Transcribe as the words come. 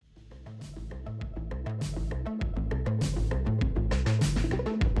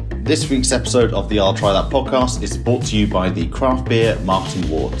This week's episode of the I'll Try That podcast is brought to you by the Craft Beer Marketing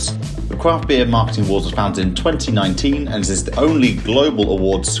Awards. The Craft Beer Marketing Awards was founded in 2019 and is the only global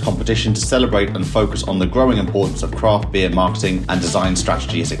awards competition to celebrate and focus on the growing importance of craft beer marketing and design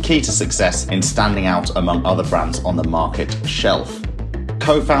strategy as a key to success in standing out among other brands on the market shelf.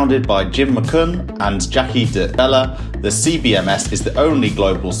 Co-founded by Jim McCunn and Jackie DeBella, the CBMS is the only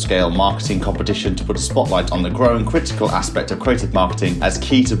global scale marketing competition to put a spotlight on the growing critical aspect of creative marketing as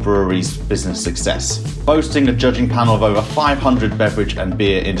key to breweries' business success. Boasting a judging panel of over 500 beverage and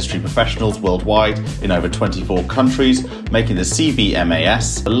beer industry professionals worldwide in over 24 countries, making the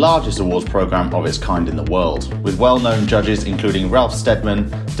CBMAS the largest awards program of its kind in the world, with well-known judges including Ralph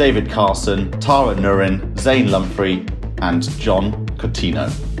Steadman, David Carson, Tara Nurin, Zane Lumphry, and John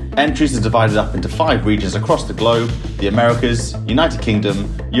Cotino. Entries are divided up into 5 regions across the globe: the Americas, United Kingdom,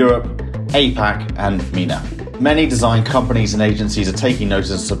 Europe, APAC, and MENA. Many design companies and agencies are taking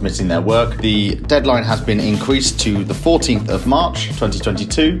notice and submitting their work. The deadline has been increased to the 14th of March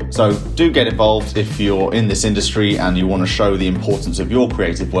 2022, so do get involved if you're in this industry and you want to show the importance of your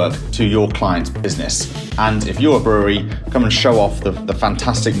creative work to your client's business. And if you're a brewery, come and show off the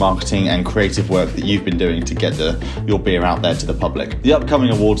fantastic marketing and creative work that you've been doing to get your beer out there to the public. The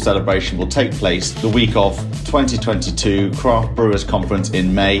upcoming award celebration will take place the week of 2022 Craft Brewers Conference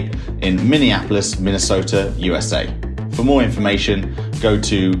in May in Minneapolis, Minnesota, USA. For more information, go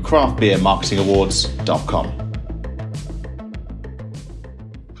to craftbeermarketingawards.com.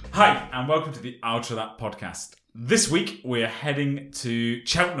 Hi, and welcome to the I'll Try That podcast. This week, we're heading to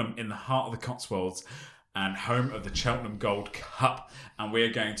Cheltenham in the heart of the Cotswolds and home of the Cheltenham Gold Cup, and we're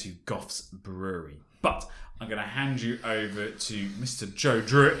going to Goff's Brewery. But I'm going to hand you over to Mr. Joe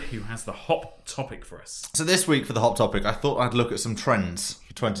Druitt, who has the hop topic for us. So this week for the hop topic, I thought I'd look at some trends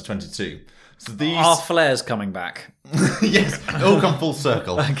for 2022. So these Our flair's coming back. yes, it all come full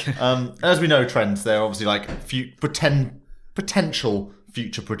circle. Okay. As we know, trends, they're obviously like potential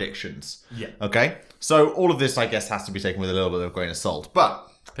future predictions. Yeah. Okay? So all of this, I guess, has to be taken with a little bit of a grain of salt. But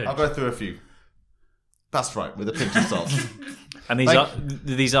I'll go through a few. That's right, with a pinch of salt. And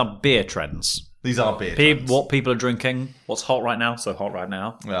these are beer trends. These are beer trends. What people are drinking, what's hot right now, so hot right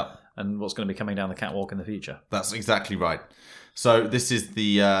now. Yeah. And what's going to be coming down the catwalk in the future. That's exactly right. So this is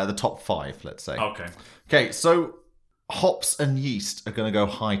the top 5, let's say. Okay, so hops and yeast are going to go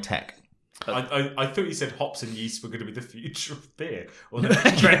high tech. I thought you said hops and yeast were going to be the future of beer. Or the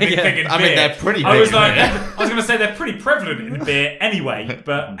trending thing in beer. I mean, they're pretty big. I was going to say they're pretty prevalent in beer anyway,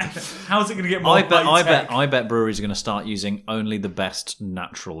 but how's it going to get more I bet breweries are going to start using only the best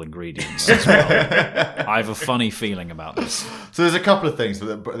natural ingredients as well. I have a funny feeling about this. So there's a couple of things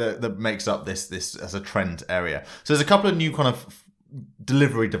that makes up this as a trend area. So there's a couple of new kind of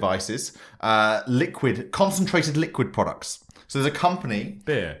delivery devices, concentrated liquid products. So there's a company...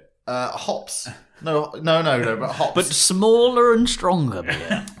 Beer. Hops. No, but hops. But smaller and stronger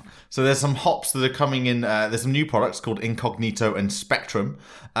beer. So there's some hops that are coming in. There's some new products called Incognito and Spectrum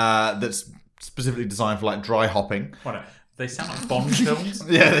that's specifically designed for like dry hopping. What? They sound like Bond films?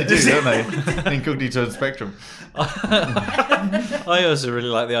 Yeah, they do, don't they? Incognito and Spectrum. I also really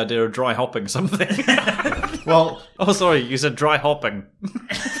like the idea of dry hopping something. Well... Oh, sorry, you said dry hopping.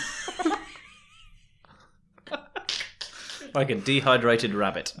 Like a dehydrated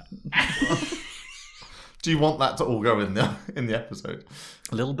rabbit. Do you want that to all go in the episode?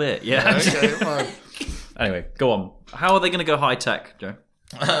 A little bit, yeah. Okay, fine. Anyway, go on. How are they going to go high tech, Joe?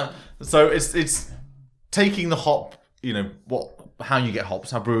 So it's taking the hop, how you get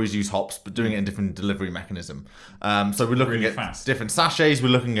hops, how breweries use hops, but doing it in a different delivery mechanism. So we're looking at different sachets. We're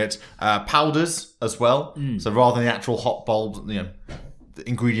looking at powders as well. So rather than the actual hop bulbs, the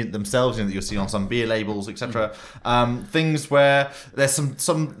ingredient themselves, that you'll see on some beer labels, etc. Things where there's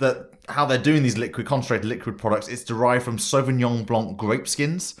some that how they're doing these concentrated liquid products. It's derived from Sauvignon Blanc grape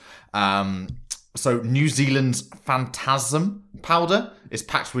skins. So New Zealand's Phantasm powder is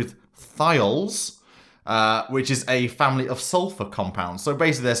packed with thiols, which is a family of sulfur compounds. So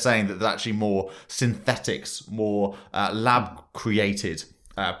basically, they're saying that they're actually more synthetics, more lab created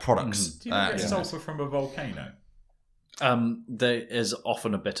products. Do you get sulfur from a volcano? There is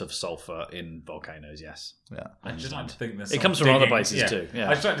often a bit of sulfur in volcanoes, yes. Yeah. I just like to think there's it comes from other places too. Yeah.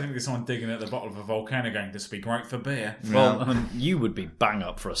 I just like to think there's someone digging at the bottom of a volcano going, this would be great for beer. Well, you would be bang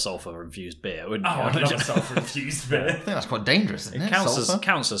up for a sulfur-infused beer, wouldn't you? Oh, I love sulfur-infused beer. I think that's quite dangerous, isn't it?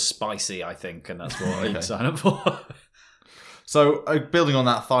 Counts as spicy, I think, and that's what you'd sign up for. So, building on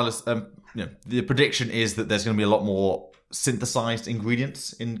that, Thylus, the prediction is that there's going to be a lot more synthesized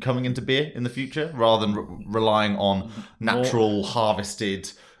ingredients coming into beer in the future, rather than relying on natural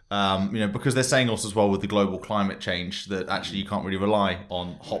harvested because they're saying also as well with the global climate change that actually you can't really rely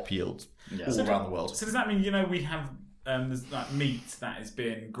on hop yields all around the world. So does that mean, we have there's that meat that is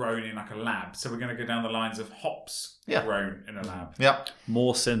being grown in like a lab, so we're going to go down the lines of hops grown in a lab? Yeah.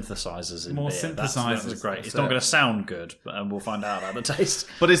 More synthesizers in More beer. synthesizers. That's great. It's not going to sound good, but we'll find out about the taste.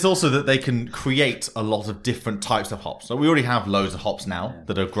 But it's also that they can create a lot of different types of hops. So we already have loads of hops now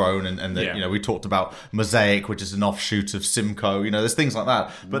that are grown, and that, we talked about Mosaic, which is an offshoot of Simcoe. There's things like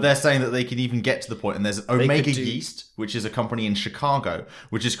that. But they're saying that they can even get to the point, and there's Omega Yeast, which is a company in Chicago,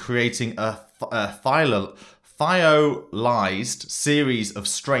 which is creating a thiolized series of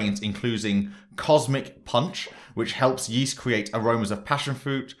strains, including Cosmic Punch, which helps yeast create aromas of passion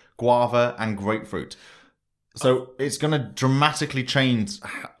fruit, guava, and grapefruit. So it's going to dramatically change.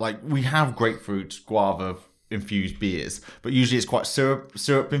 Like, we have grapefruit, guava infused beers, but usually it's quite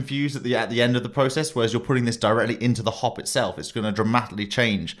syrup infused at the end of the process, whereas you're putting this directly into the hop itself. It's going to dramatically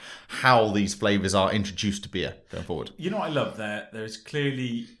change how these flavors are introduced to beer going forward. You know what I love? There's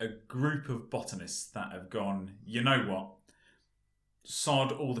clearly a group of botanists that have gone, you know what,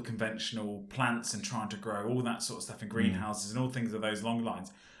 sod all the conventional plants and trying to grow all that sort of stuff in greenhouses and all things of those long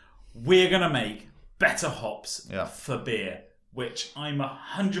lines. We're going to make better hops for beer, which I'm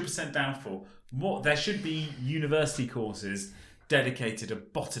 100% down for. There should be university courses dedicated to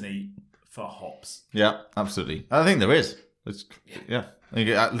botany for hops. Yeah, absolutely. I think there is. I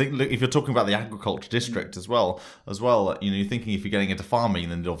think, look, if you're talking about the agriculture district as well, you're thinking if you're getting into farming,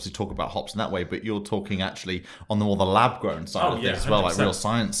 then you obviously talk about hops in that way, but you're talking actually on the more the lab grown side of things as well, 100%. Like real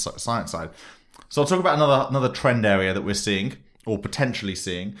science side. So I'll talk about another trend area that we're seeing, or potentially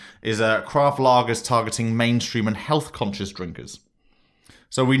seeing, is craft lagers targeting mainstream and health conscious drinkers.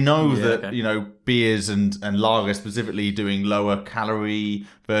 So we know that, beers and lager specifically doing lower calorie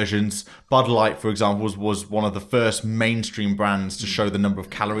versions. Bud Light, for example, was one of the first mainstream brands to show the number of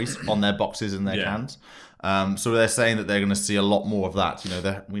calories on their boxes and their cans. So they're saying that they're going to see a lot more of that.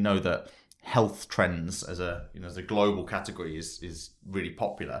 We know that health trends as a global category is really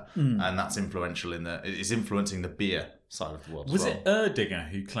popular, and that's influential it's influencing the beer side of the world. Was it Erdinger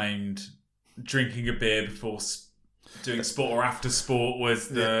who claimed drinking a beer before doing sport or after sport was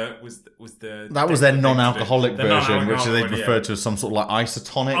their non-alcoholic version, which they referred to as some sort of like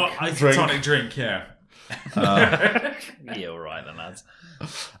isotonic drink. Yeah, all right then, lads.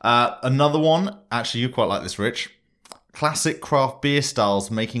 Another one, actually, you quite like this, Rich. Classic craft beer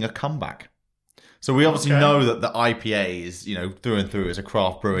styles making a comeback. So we obviously know that the IPA is, through and through, is a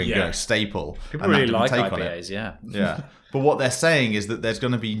craft brewing staple. People really like IPAs, yeah. But what they're saying is that there's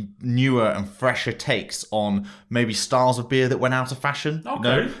going to be newer and fresher takes on maybe styles of beer that went out of fashion.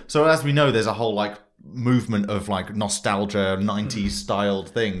 Okay. So as we know, there's a whole movement of nostalgia, 90s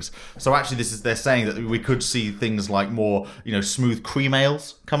styled things. So actually they're saying that we could see things like more, smooth cream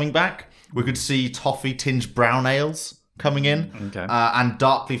ales coming back. We could see toffee tinged brown ales coming in, and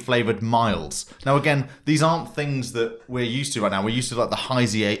darkly flavoured milds. Now, again, these aren't things that we're used to right now. We're used to the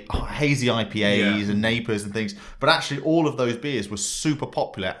hazy IPAs and Napers and things, but actually all of those beers were super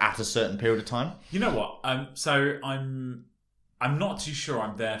popular at a certain period of time. You know what? So I'm not too sure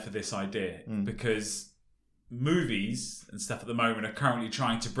I'm there for this idea, because movies and stuff at the moment are currently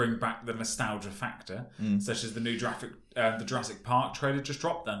trying to bring back the nostalgia factor, such as the new the Jurassic Park trailer just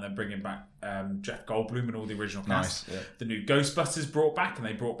dropped, and they're bringing back Jeff Goldblum and all the original cast. Nice, yeah. The new Ghostbusters brought back, and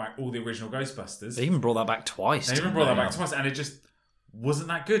they brought back all the original Ghostbusters. They even brought that back twice. And it just wasn't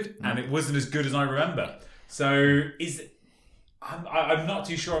that good, and it wasn't as good as I remember. So I'm not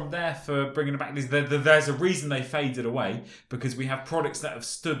too sure I'm there for bringing it back. There's a reason they faded away, because we have products that have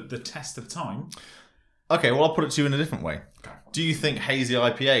stood the test of time. Okay, well, I'll put it to you in a different way. Okay. Do you think hazy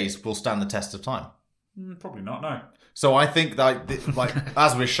IPAs will stand the test of time? Probably not, no. So I think that,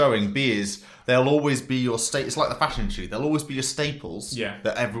 as we're showing, beers, they'll always be your it's like the fashion shoe. They'll always be your staples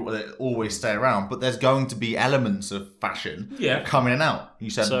that always stay around. But there's going to be elements of fashion coming in and out. You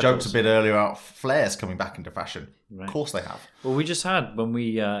said jokes a bit earlier about flares coming back into fashion. Right. Of course they have. Well, we just had, when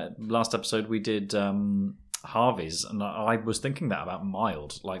we, last episode, we did Harvey's, and I was thinking that about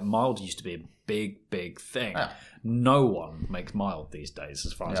mild. Like, mild used to be a big thing. Yeah. No one makes mild these days,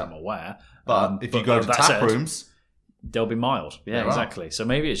 as far as I'm aware. But if you go to tap rooms, they'll be mild. Yeah, exactly. So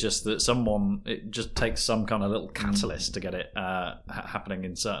maybe it's just that it just takes some kind of little catalyst to get it happening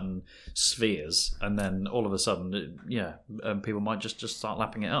in certain spheres, and then all of a sudden, people might just start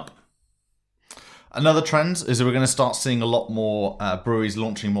lapping it up. Another trend is that we're going to start seeing a lot more breweries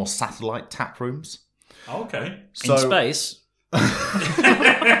launching more satellite tap rooms. Okay. In space.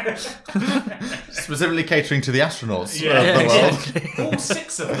 Specifically catering to the astronauts of the world. All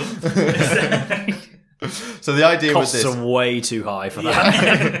 6 of them. So the idea Costs with this, are way too high for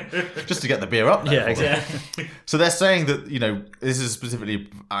that. just to get the beer up there. Yeah, exactly. So they're saying that, this is specifically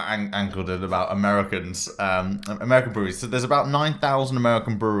anchored at about Americans, American breweries. So there's about 9,000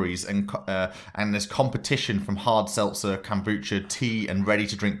 American breweries, and there's competition from hard seltzer, kombucha, tea, and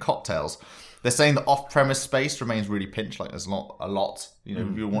ready-to-drink cocktails. They're saying that off-premise space remains really pinched. Like there's not a lot.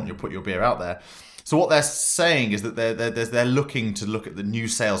 If you want to put your beer out there. So what they're saying is that they're looking at the new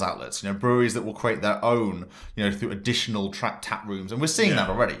sales outlets, breweries that will create their own, through additional tap rooms, and we're seeing that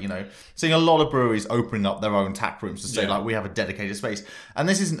already. Seeing a lot of breweries opening up their own tap rooms to say like we have a dedicated space, and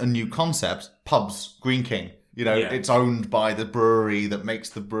this isn't a new concept. Pubs, Green King, it's owned by the brewery that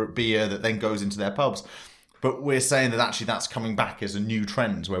makes the beer that then goes into their pubs. But we're saying that actually that's coming back as a new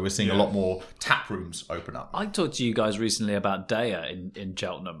trend where we're seeing a lot more tap rooms open up. I talked to you guys recently about Daya in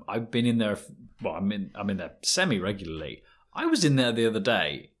Cheltenham. I've been in there. Well, I'm in there semi-regularly. I was in there the other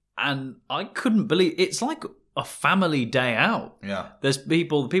day, and I couldn't believe it's like a family day out. Yeah, there's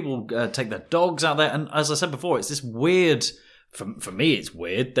people take their dogs out there, and as I said before, it's this weird. For me, it's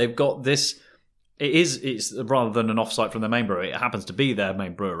weird. They've got this. It's rather than an offsite from their main brewery, it happens to be their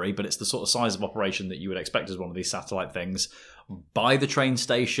main brewery, but it's the sort of size of operation that you would expect as one of these satellite things by the train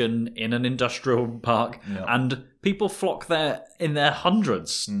station in an industrial park, and people flock there in their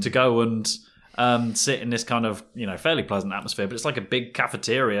hundreds to go and sit in this kind of fairly pleasant atmosphere, but it's like a big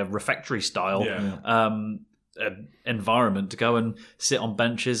cafeteria, refectory style environment to go and sit on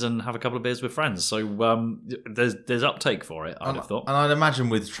benches and have a couple of beers with friends. So there's uptake for it, I'd have thought. And I'd imagine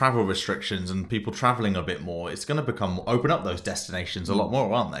with travel restrictions and people travelling a bit more, it's going to open up those destinations a lot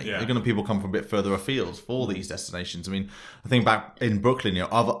more, aren't they? They're going to people come from a bit further afield for these destinations. I mean, I think back in Brooklyn,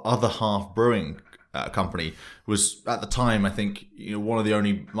 other half brewing company was at the time, I think, one of the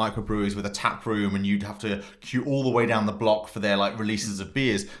only microbreweries with a tap room, and you'd have to queue all the way down the block for their releases of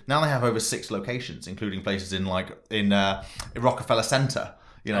beers. Now they have over 6 locations, including places in Rockefeller Center,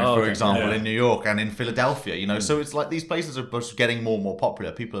 for example, in New York and in Philadelphia, so it's like these places are just getting more and more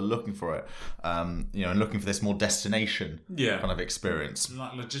popular. People are looking for it, and looking for this more destination kind of experience.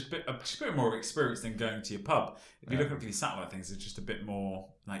 Like just a bit more of experience than going to your pub. If you look at these satellite things, it's just a bit more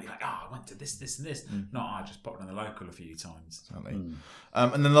like you're like, I went to this, and this. I just popped on the local a few times. Exactly.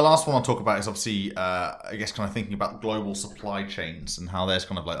 And then the last one I'll talk about is obviously, I guess, kind of thinking about global supply chains and how there's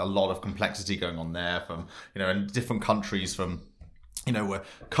kind of like a lot of complexity going on there from, in different countries from, where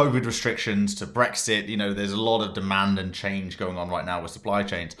COVID restrictions to Brexit, there's a lot of demand and change going on right now with supply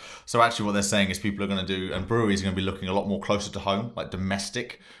chains. So actually what they're saying is people are going to do, and breweries are going to be looking a lot more closer to home, like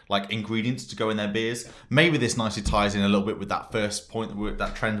domestic, ingredients to go in their beers. Maybe this nicely ties in a little bit with that first point,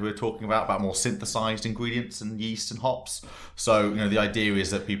 that trend we were talking about more synthesized ingredients and yeast and hops. So, the idea is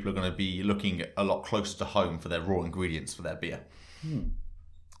that people are going to be looking a lot closer to home for their raw ingredients for their beer.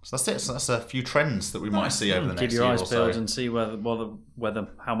 So that's it. So that's a few trends that we might see over the next year or so. Keep your eyes peeled and see whether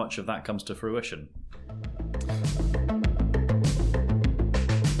how much of that comes to fruition.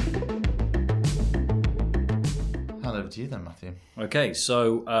 Hand over to you then, Matthew. Okay,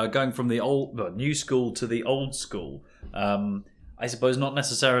 so going from the new school to the old school, I suppose not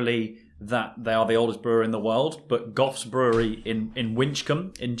necessarily that they are the oldest brewery in the world, but Goff's Brewery in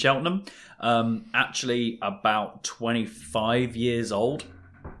Winchcombe in Cheltenham, actually about 25 years old.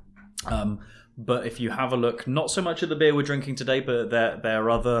 But if you have a look, not so much at the beer we're drinking today, but their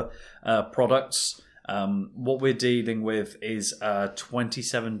other products. What we're dealing with is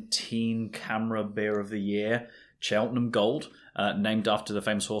 2017 Camera Beer of the Year, Cheltenham Gold, named after the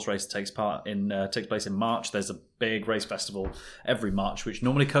famous horse race that takes place in March. There's a big race festival every March, which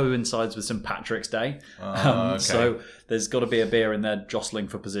normally coincides with St. Patrick's Day. Okay. So there's got to be a beer in there jostling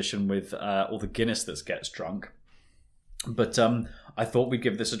for position with all the Guinness that gets drunk. But I thought we'd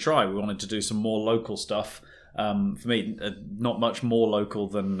give this a try. We wanted to do some more local stuff. For me, not much more local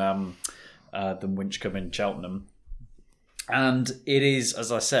than Winchcombe in Cheltenham. And it is,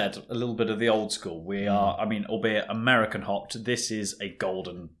 as I said, a little bit of the old school. We are, albeit American hopped, this is a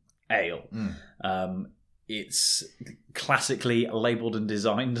golden ale. It's classically labelled and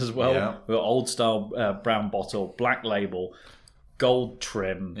designed as well. Yeah. We've got old style brown bottle, black label, gold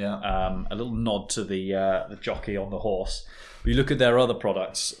trim, a little nod to the jockey on the horse. But you look at their other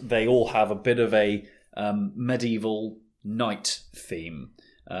products, they all have a bit of a medieval knight theme.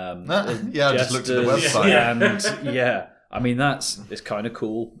 I just looked at the website. And it's kind of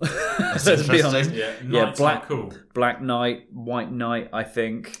cool. Let's be honest. Black knight, white knight, I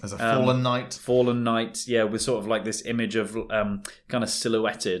think. There's a fallen knight. Fallen knight, with sort of like this image of kind of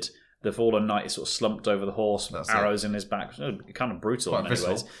silhouetted The fallen knight is sort of slumped over the horse, That's arrows in his back. Kind of brutal in Quite many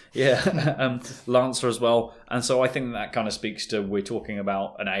visceral. ways. Yeah, Lancer as well. And so I think that kind of speaks to we're talking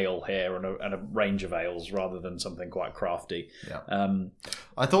about an ale here and a range of ales rather than something quite crafty. Yeah.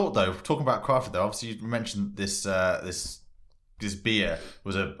 I thought though, talking about crafted though, obviously you mentioned this beer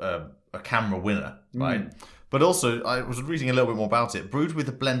was a camera winner, right? But also I was reading a little bit more about it. Brewed with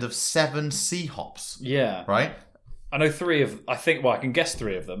a blend of 7 sea hops. Yeah. Right? I know 3 of... I can guess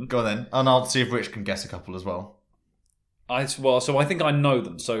 3 of them. Go on then. And I'll see if Rich can guess a couple as well. So I think I know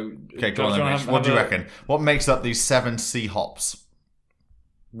them. So Okay, go on then, Rich. What do you reckon? What makes up these 7 sea hops?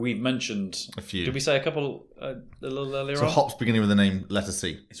 We've mentioned A few. Did we say a couple a little earlier So on? hops beginning with the name letter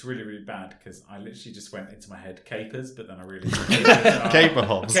C. It's really, really bad because I literally just went into my head capers, but then I really Caper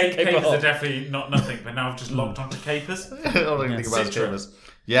hops. Capers hops. are definitely not nothing, but now I've just locked onto capers. I don't even think about Citra. capers.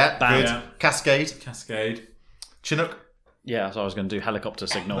 Yeah, Bang. good. Yeah. Cascade. Cascade. Chinook. Yeah, so I was going to do helicopter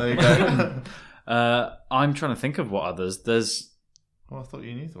signal. There you go. I'm trying to think of what others. There's Well, I thought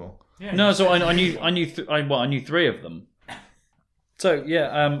you knew them all. Yeah, no, so I knew 3 of them. So yeah,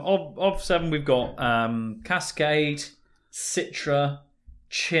 of 7 we've got Cascade, Citra,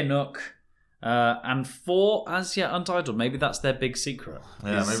 Chinook, and 4 as yet untitled. Maybe that's their big secret.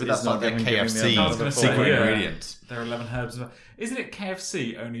 Yeah, maybe that's not like their giving me KFC a- I was gonna say, secret yeah. ingredient. There are 11 herbs. Isn't it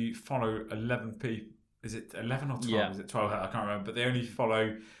KFC only follow 11 people? Is it 11 or 12? Yeah. Is it 12? I can't remember. But they only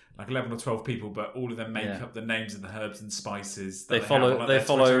follow like 11 or 12 people, but all of them make Yeah. up the names of the herbs and spices. They That follow. have on, like, They their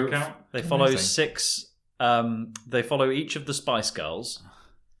Twitter follow. account. They follow Amazing. 6. They follow each of the Spice Girls,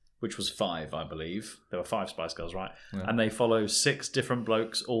 which was 5, I believe. There were 5 Spice Girls, right? Yeah. And they follow 6 different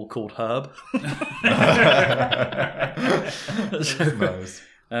blokes, all called Herb. Nice.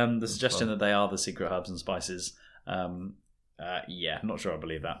 The suggestion that they are the secret herbs and spices. Yeah, not sure I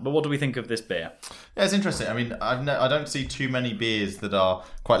believe that. But what do we think of this beer? Yeah, it's interesting. I mean, I don't see too many beers that are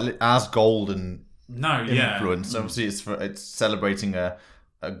quite as golden No, yeah. influence. Obviously, it's celebrating a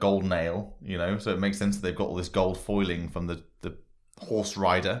golden ale, you know, so it makes sense that they've got all this gold foiling from the horse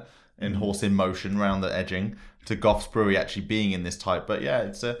rider and horse in motion around the edging to Goff's Brewery actually being in this type. But yeah,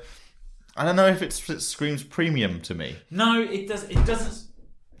 it's a. I don't know if it screams premium to me. No, it does. It doesn't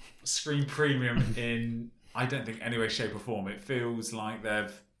scream premium in. I don't think any way, shape, or form. It feels like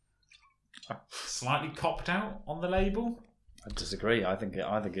they've slightly copped out on the label. I disagree. I think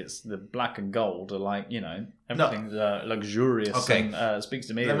it's the black and gold are like, you know, everything's luxurious. Okay. And, speaks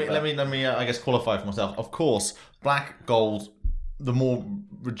to me. Let me I guess qualify for myself. Of course, black, gold. The more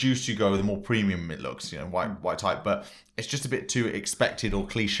reduced you go, the more premium it looks. You know, white type, but it's just a bit too expected or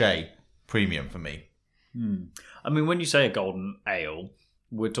cliche premium for me. I mean, when you say a golden ale,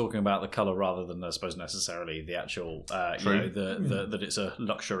 we're talking about the colour rather than, I suppose, necessarily the actual, True. that it's a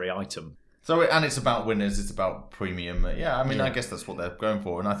luxury item. So, and it's about winners. It's about premium. Yeah, I mean, I guess that's what they're going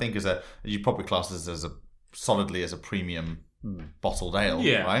for. And I think you probably class this as solidly as a premium bottled ale,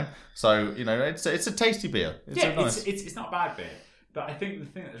 Yeah. right? So, you know, it's a tasty beer. It's Yeah, nice. it's not a bad beer. But I think the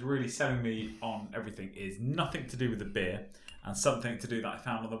thing that's really selling me on everything is nothing to do with the beer and something to do that I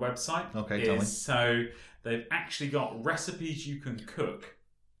found on the website. Okay, tell me. So they've actually got recipes you can cook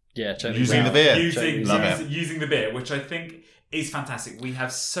Yeah, check Using these the out. beer. Love using the beer, which I think is fantastic. We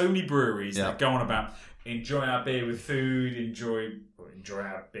have so many breweries Yeah. that go on about enjoy our beer with food, enjoy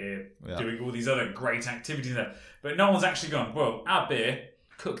our beer Yeah. doing all these other great activities there. But no one's actually gone, well, our beer,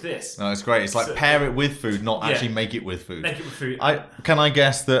 cook this. No, it's great. It's like So- pair it with food, not Yeah. actually make it with food. Make it with food. Can I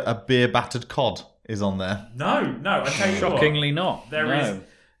guess that a beer battered cod is on there? No, I tell you what. Shockingly not.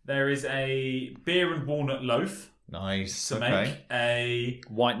 There is a beer and walnut loaf Nice. to Okay. make, a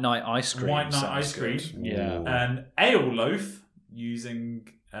White Knight ice cream. White Knight sounds ice cream. good. Yeah. an ale loaf using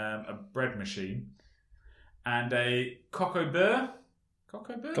a bread machine, and a cocoa beer.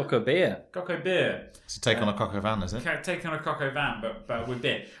 Cocoa beer? Cocoa beer. Cocoa beer. It's a take on a cock of van, is it? Taking on a cocoa van, but with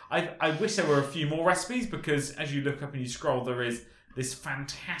beer. I wish there were a few more recipes because as you look up and you scroll, there is this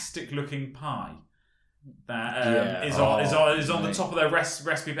fantastic looking pie that is on the top of their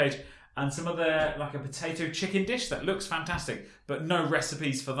recipe page, and some other like a potato chicken dish that looks fantastic, but no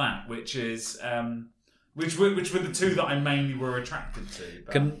recipes for that, which is which were the two that I mainly were attracted to.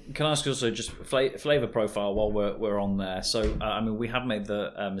 But Can I ask you also just flavour profile while we're on there? So I mean, we have made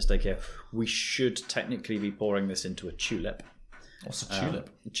the mistake here. We should technically be pouring this into a tulip. What's a tulip?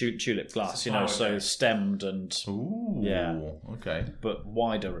 Tulip glass, It's a you know, flower, so okay. stemmed and Ooh. Yeah. Okay. but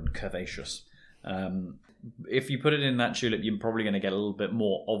wider and curvaceous. If you put it in that tulip, you're probably going to get a little bit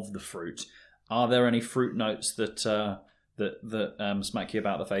more of the fruit. Are there any fruit notes that smack you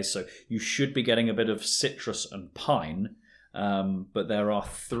about the face? So you should be getting a bit of citrus and pine, but there are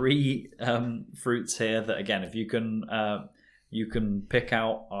 3 fruits here that, again, if you can you can pick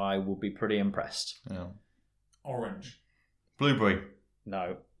out, I will be pretty impressed. Yeah. Orange. Blueberry.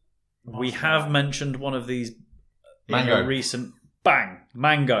 No. We have mentioned one of these Mango. in a recent... Bang!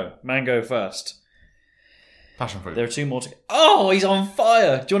 Mango first. Passion fruit. There are two more to... Oh, he's on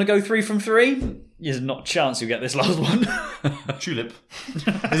fire! Do you want to go 3 from 3? There's not a chance you'll get this last one. Tulip.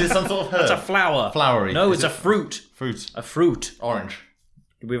 Is it some sort of herb? It's a flower. Flowery. No, Is it's a fruit. Fruit. A fruit. Orange.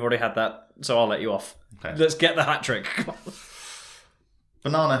 We've already had that, so I'll let you off. Okay. Let's get the hat trick.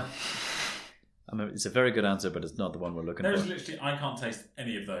 Banana. I mean, it's a very good answer, but it's not the one we're looking There's for. literally, I can't taste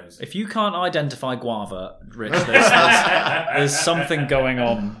any of those. If you can't identify guava, Rich, there's something going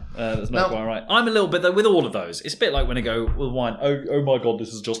on that's not quite right. I'm a little bit, though, with all of those. It's a bit like when I go with wine, oh my God,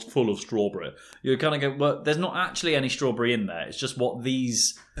 this is just full of strawberry. You kind of go, well, there's not actually any strawberry in there. It's just what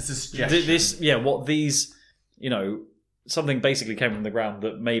these... It's a suggestion. What these, something basically came from the ground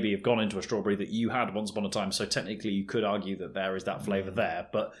that maybe have gone into a strawberry that you had once upon a time. So technically you could argue that there is that flavour there,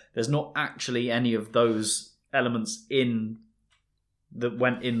 but there's not actually any of those elements in that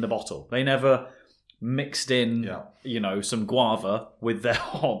went in the bottle. They never mixed in, some guava with their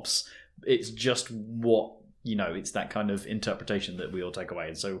hops. It's just what, it's that kind of interpretation that we all take away.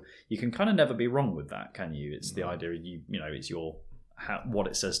 And so you can kind of never be wrong with that, can you? It's the idea, it's your... what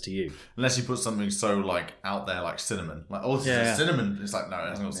it says to you, unless you put something so like out there like cinnamon, like cinnamon. It's like no,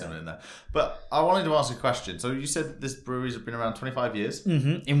 there's no cinnamon in there. But I wanted to ask a question. So you said this brewery's been around 25 years.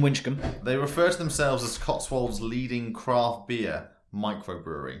 Mm-hmm. In Winchcombe. They refer to themselves as Cotswold's leading craft beer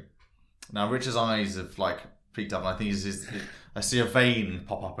microbrewery. Now Richard's eyes have like peeked up, and I think I see a vein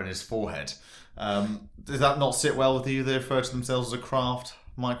pop up in his forehead. Does that not sit well with you? They refer to themselves as a craft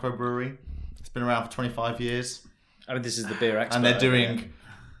microbrewery. It's been around for 25 years. I mean, this is the beer expert. And they're doing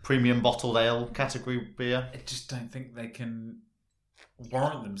premium bottled ale category beer. I just don't think they can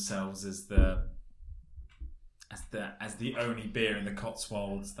warrant themselves as the only beer in the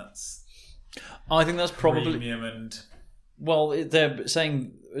Cotswolds that's I think that's probably premium and... Well, they're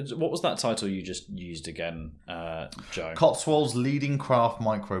saying... What was that title you just used again, Joe? Cotswold's leading craft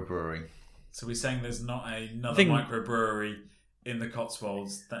microbrewery. So we're saying there's not another microbrewery in the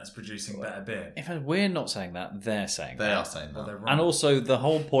Cotswolds that's producing better beer. In fact, we're not saying that, they're saying they that. They are saying that. Well, and also, the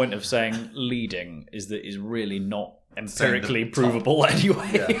whole point of saying leading is really not empirically provable anyway.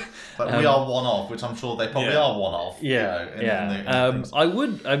 Yeah. But we are one of, which I'm sure they probably are one of. I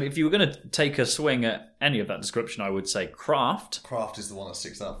would, if you were going to take a swing at any of that description, I would say craft. Craft is the one that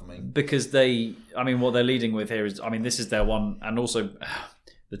sticks out for me. Because what they're leading with here is, this is their one, and also...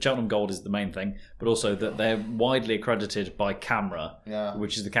 The Cheltenham Gold is the main thing, but also that they're widely accredited by CAMRA,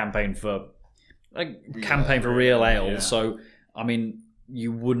 which is the campaign for real ale. Yeah. So,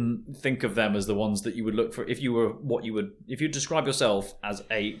 you wouldn't think of them as the ones that you would look for if you describe yourself as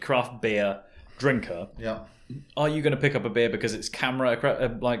a craft beer drinker. Yeah. Are you going to pick up a beer because it's CAMRA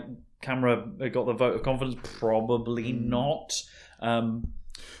CAMRA got the vote of confidence? Probably not.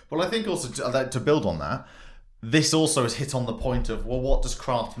 Well, I think also to build on that. This also has hit on the point of, well, what does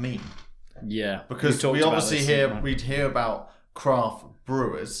craft mean? Yeah. Because we obviously we'd hear about craft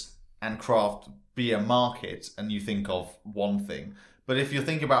brewers and craft beer market, and you think of one thing. But if you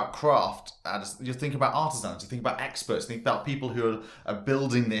think about craft, you think about artisans, you think about experts, you think about people who are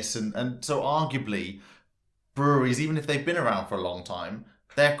building this. And so arguably, breweries, even if they've been around for a long time,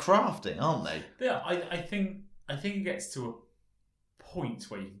 they're crafting, aren't they? Yeah, I think it gets to a point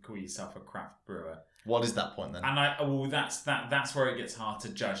where you can call yourself a craft brewer. What is that point then? And that's where it gets hard to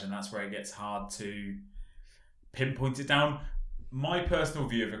judge, and that's where it gets hard to pinpoint it down. My personal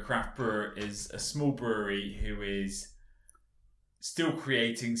view of a craft brewer is a small brewery who is still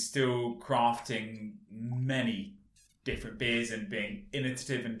creating, still crafting many different beers and being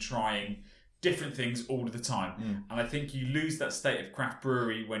innovative and trying different things all the time. And I think you lose that state of craft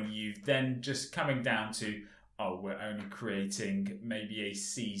brewery when you've then just coming down to, we're only creating maybe a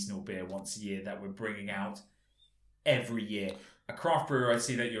seasonal beer once a year that we're bringing out every year. A craft brewer, I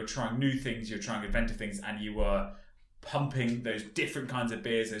see that you're trying new things, you're trying inventive things, and you are pumping those different kinds of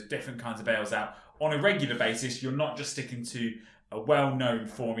beers, those different kinds of ales out on a regular basis. You're not just sticking to a well-known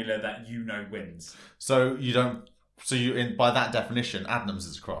formula that wins. So by that definition, Adnams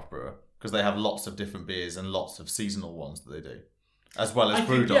is a craft brewer because they have lots of different beers and lots of seasonal ones that they do, as well as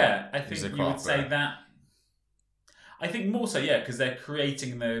Brewdog. I think you would say that. I think more so, because they're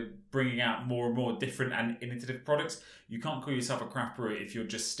creating and they're bringing out more and more different and innovative products. You can't call yourself a craft brewer if you're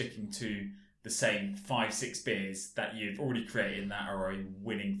just sticking to the same 5-6 beers that you've already created that are a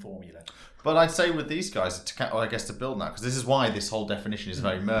winning formula. But I'd say with these guys, to build on that, because this is why this whole definition is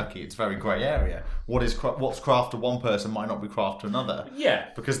very murky. It's a very grey area. What's craft to one person might not be craft to another. Yeah.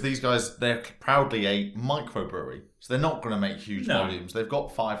 Because these guys, they're proudly a microbrewery. So they're not going to make huge volumes. They've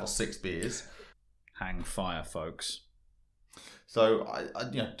got 5 or 6 beers. Hang fire, folks. So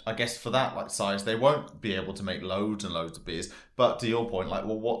I guess for that size, they won't be able to make loads and loads of beers. But to your point,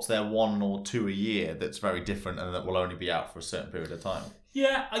 what's their 1 or 2 a year that's very different and that will only be out for a certain period of time?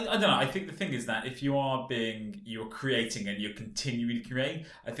 Yeah, I don't know. I think the thing is that if you're creating and you're continually creating,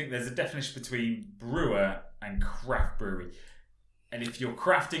 I think there's a definition between brewer and craft brewery. And if you're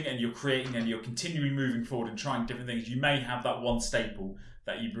crafting and you're creating and you're continually moving forward and trying different things, you may have that one staple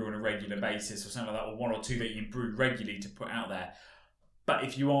that you brew on a regular basis or something like that, or 1 or 2 that you brew regularly to put out there. But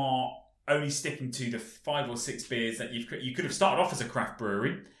if you are only sticking to the 5 or 6 beers that you could have started off as a craft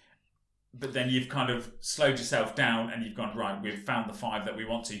brewery, but then you've kind of slowed yourself down and you've gone, right, we've found the 5 that we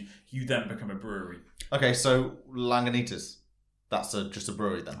want to, you then become a brewery. Okay, so Lagunitas, that's just a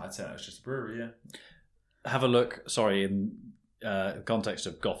brewery then? I'd say that's just a brewery, yeah. Have a look, in context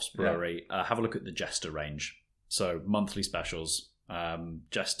of Goff's Brewery, have a look at the Jester range. So monthly specials,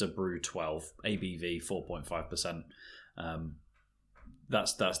 Jester Brew 12, ABV 4.5%.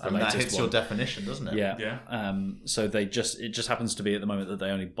 That's the latest one. That hits your definition, doesn't it? Yeah. So it just happens to be at the moment that they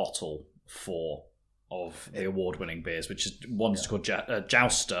only bottle 4 of the award-winning beers, which is one's called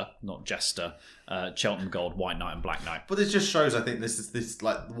Jouster, not Jester, Cheltenham Gold, White Knight, and Black Knight. But this just shows, I think,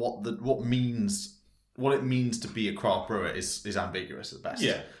 what it means to be a craft brewer is ambiguous at best.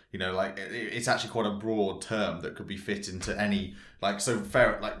 Yeah. It's actually quite a broad term that could be fit into any,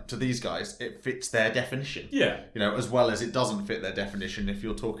 to these guys, it fits their definition. Yeah. As well as it doesn't fit their definition if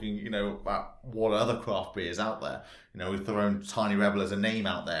you're talking, about what other craft beers out there, with their own Tiny Rebel as a name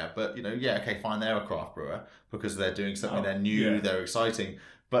out there. But, fine, they're a craft brewer because they're doing something, they're new, they're exciting,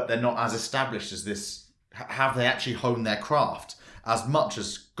 but they're not as established as this. Have they actually honed their craft as much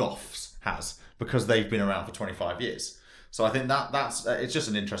as Goff's has? Because they've been around for 25 years. So I think that's it's just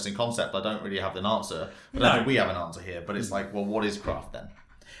an interesting concept. I don't really have an answer. I don't think we have an answer here, but it's what is craft then?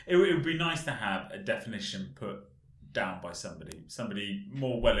 It would be nice to have a definition put down by somebody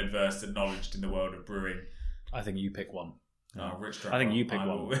more well-versed and knowledged in the world of brewing. I think you pick one. Rich I think you pick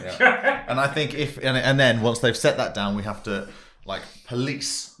one. Yeah. And I think and then once they've set that down, we have to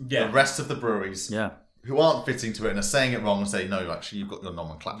police the rest of the breweries. Yeah. Who aren't fitting to it and are saying it wrong and say, no, actually, you've got your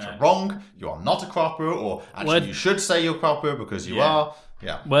nomenclature wrong. You are not a craft brewer, or actually, you should say you're a craft brewer because you are.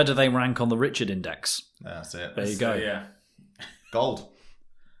 Yeah. Where do they rank on the Richard Index? That's it. There you go. Yeah. Gold.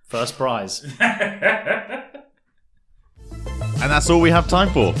 First prize. And that's all we have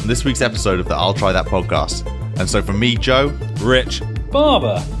time for this week's episode of the I'll Try That podcast. And so from me, Joe, Rich,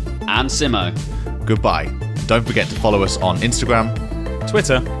 Barber, and Simo. Goodbye. Don't forget to follow us on Instagram,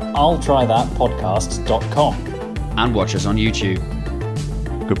 Twitter, I'llTryThatPodcast.com, and watch us on YouTube.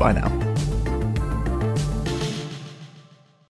 Goodbye now.